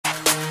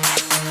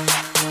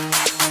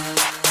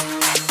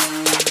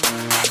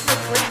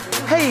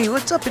Hey,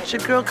 what's up? It's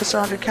your girl,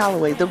 Cosandra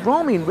Calloway, the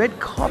roaming red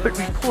carpet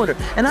reporter,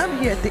 and I'm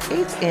here at the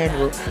 8th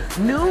Annual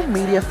New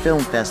Media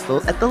Film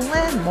Festival at the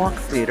Landmark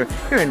Theater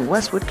here in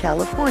Westwood,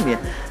 California.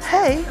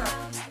 Hey!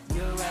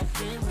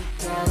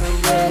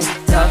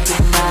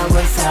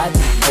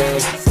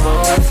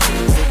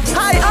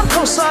 Hi, I'm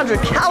Cosandra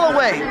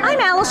Calloway. I'm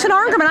Alison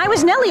Arngrim, and I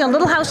was Nellie on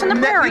Little House on the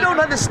Prairie. You don't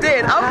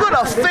understand. I'm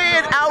gonna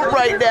fan out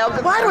right now.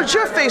 Why don't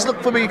your face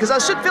look for me? Because I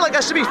should feel like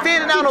I should be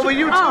fanning out over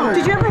you too. Oh,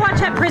 did you ever watch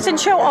that prison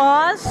show,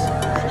 Oz?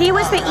 He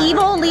was the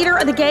evil leader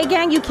of the gay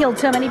gang. You killed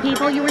so many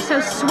people. You were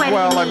so sweaty.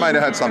 Well, I might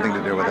have had something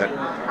to do with it.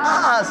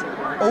 Oz.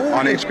 Oh,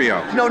 on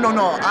HBO. No.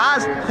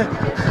 Oz.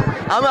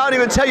 I don't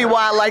even tell you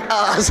why I like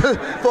Oz for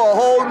a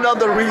whole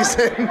nother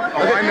reason.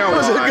 Oh, I know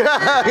why.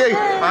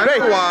 I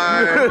know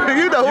why.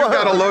 You know what?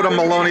 Got a load of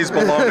Maloney's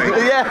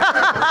baloney. Yeah.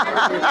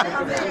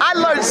 I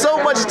learned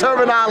so much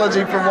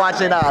terminology from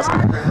watching Oz.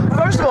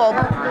 First of all,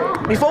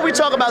 before we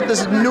talk about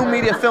this new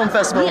media film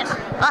festival, yes.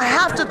 I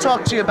have to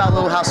talk to you about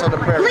Little House on the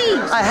Prairie.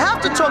 Please. I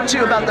have to talk to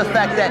you about the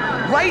fact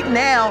that right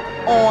now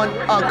on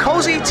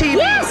Cozy TV.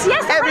 Yes,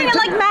 they're running it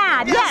like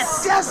mad.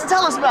 Yes.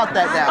 Tell us about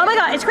that now. Oh my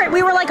God, it's great.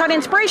 We were like on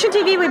Inspiration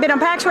TV. We've been on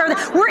PAX. We're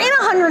in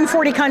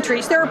 140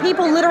 countries. There are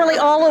people literally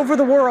all over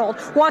the world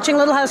watching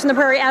Little House on the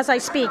Prairie as I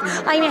speak.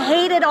 I'm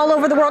hated all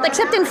over the world,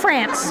 except in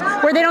France,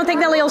 where they don't think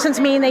Nellie Oleson's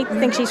mean. They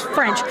think she's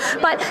French.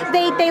 But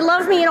they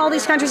love me in all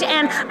these countries,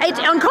 and it's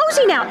on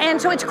Cozy now.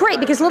 And so it's great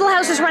because Little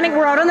House is running.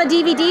 We're out on the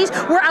DVDs.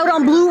 We're out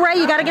on Blu-ray.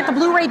 You got to get the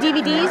Blu-ray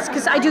DVDs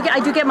because I do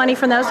get money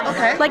from those.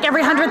 Okay. Like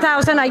every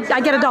 100,000, I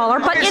get $1.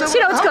 But okay, it's so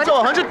it's good.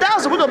 So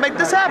 100,000. We're gonna make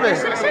this happen.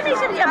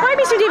 Buy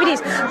me some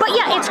DVDs. But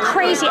yeah, it's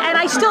crazy, and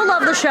I still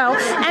love the show.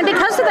 And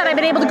because of that, I've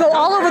been able to go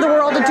all over the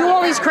world and do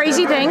all these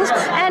crazy things.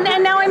 And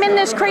now I'm in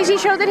this crazy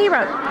show that he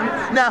wrote.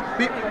 Now,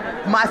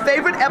 my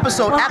favorite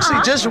episode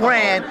actually just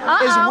ran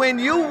is when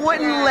you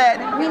wouldn't let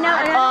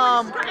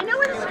I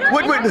know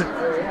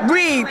it's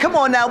read. Come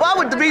on now, why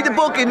would read the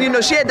book and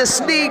she had to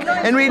sneak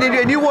and read it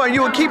and you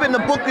were keeping the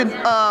book and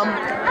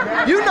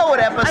you know what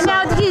episode?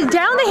 Now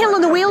Down the Hill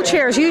in the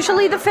Wheelchair is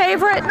usually the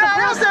favorite.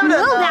 I'm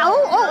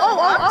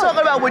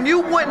talking about when you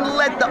wouldn't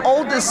let the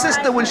oldest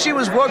sister when she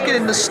was working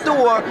in the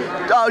store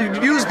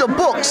use the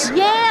books.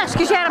 Yes,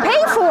 because you had to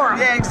pay for them.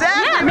 Yeah,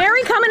 exactly. Yeah,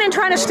 Mary coming and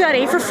trying to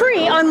study for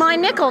free on my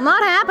nickel,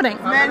 not happening.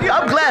 Man,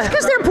 I'm glad.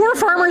 Because they're poor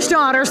farmers'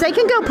 daughters. They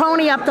can go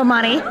pony up the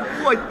money.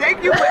 Boy,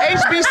 thank you for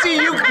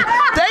HBCU.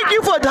 Thank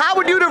you for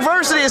Howard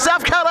University and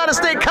South Carolina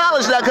State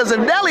College now, because if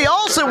Nellie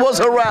Oleson was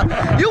around,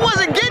 you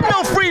wasn't getting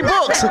no free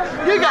books.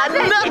 You got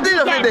nothing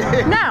of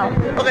it. No.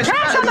 Okay,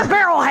 cash on the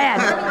barrelhead.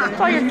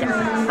 That's all you're getting.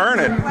 Earn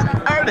it.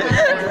 Earn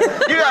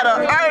it. You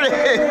gotta earn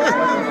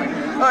it.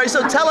 All right,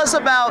 so tell us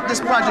about this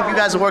project you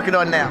guys are working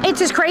on now. It's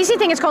this crazy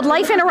thing. It's called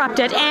Life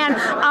Interrupted, and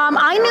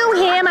I knew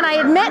him, and I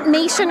had met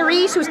Mason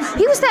Reese.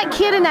 He was that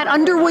kid in that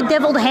Underwood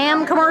Deviled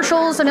Ham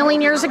commercials a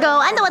million years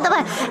ago.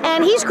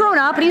 And he's grown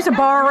up, and he's a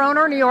bar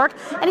owner in New York.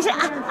 And he said,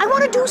 I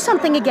want to do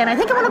something again. I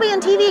think I want to be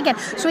on TV again.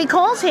 So he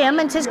calls him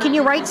and says, can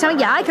you write something?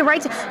 Yeah, I can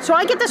write something. So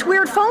I get this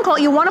weird phone call.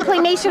 You want to play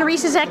Mason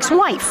Reese's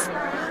ex-wife?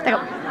 I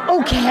go,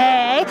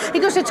 okay. He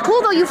goes, it's cool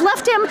though. You've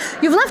left him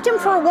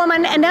for a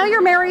woman, and now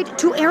you're married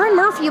to Erin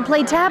Murphy, who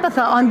played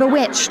Tabitha on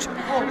Bewitched.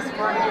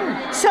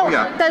 So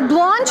the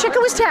blonde chick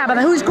who was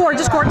Tabitha, who's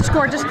gorgeous.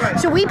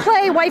 So we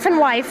play wife and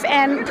wife,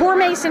 and poor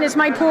Mason is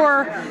my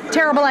poor,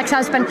 terrible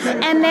ex-husband.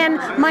 And then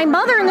my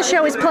mother in the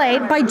show is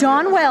played by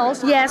Dawn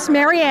Wells, yes,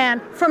 Mary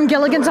Ann from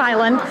Gilligan's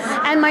Island.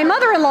 And my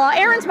mother-in-law,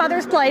 Erin's mother,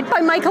 is played by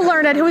Michael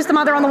Learned, who is the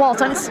mother on the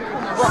Waltons.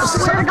 Well,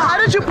 so how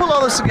did you pull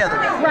all this together?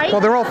 Right?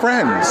 Well, they're all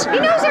friends. He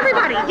knows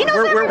everybody.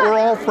 We're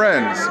all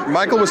friends.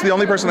 Michael was the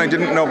only person I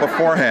didn't know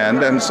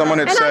beforehand, and someone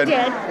had said,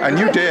 and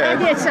you did,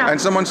 and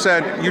someone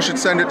said you should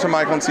send it to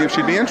Michael and see if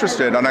she'd be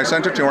interested. And I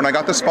sent it to her, and I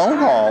got this phone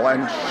call,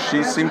 and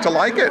she seemed to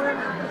like it.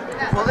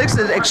 Well, it's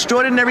an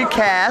extraordinary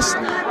cast,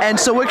 and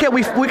so where can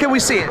we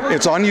see it?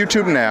 It's on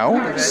YouTube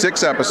now,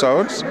 6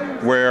 episodes.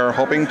 We're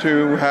hoping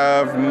to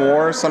have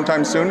more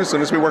sometime soon, as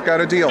soon as we work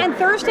out a deal. And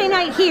Thursday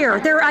night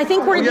here, I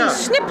think we're these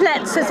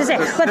snippets, as they say.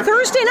 But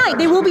Thursday night,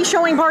 they will be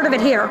showing part of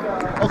it here.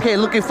 Okay,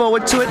 looking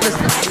forward to it. Let's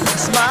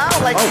smile.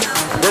 Like. Oh,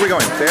 where are we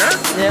going? There?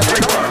 Yeah.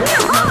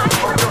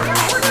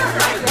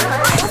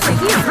 Over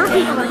here, her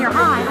people are here.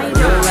 Hi, how you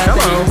doing?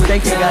 Hello.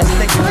 Thank you guys.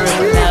 Thank you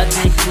very much.